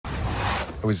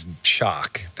it was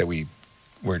shock that we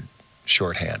were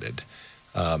shorthanded.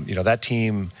 That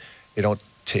team, they don't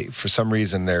take, for some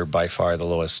reason, they're by far the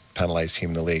lowest penalized team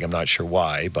in the league. I'm not sure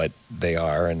why, but they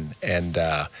are. And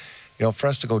for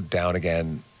us to go down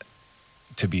again,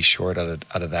 to be short out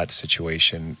of that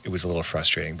situation, it was a little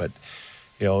frustrating. But,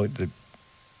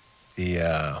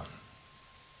 the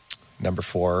number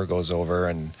 4 goes over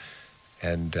and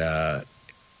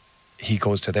he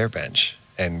goes to their bench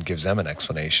and gives them an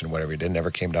explanation, whatever he did.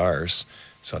 Never came to ours.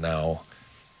 So now,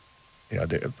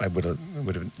 I would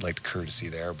have liked courtesy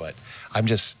there, but I'm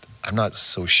not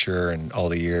so sure in all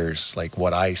the years, like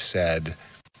what I said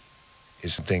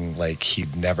is something like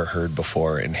he'd never heard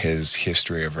before in his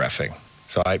history of reffing.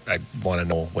 So I want to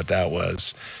know what that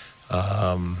was.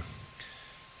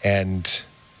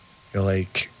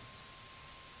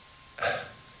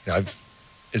 I've,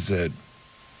 as a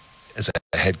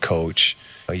head coach,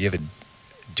 you have a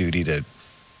duty to,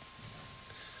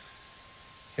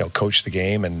 coach the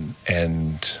game,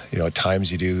 and at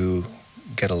times you do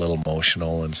get a little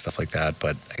emotional and stuff like that.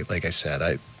 But like I said,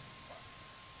 I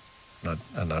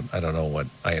don't know what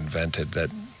I invented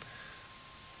that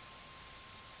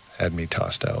had me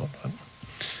tossed out. But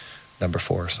number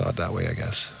 4 saw it that way, I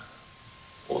guess.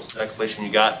 What was the explanation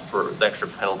you got for the extra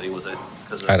penalty? Was it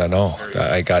because I don't know.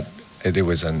 It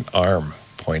was an arm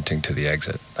pointing to the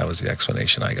exit. That was the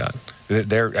explanation I got.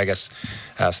 I guess,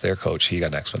 asked their coach. He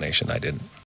got an explanation. I didn't.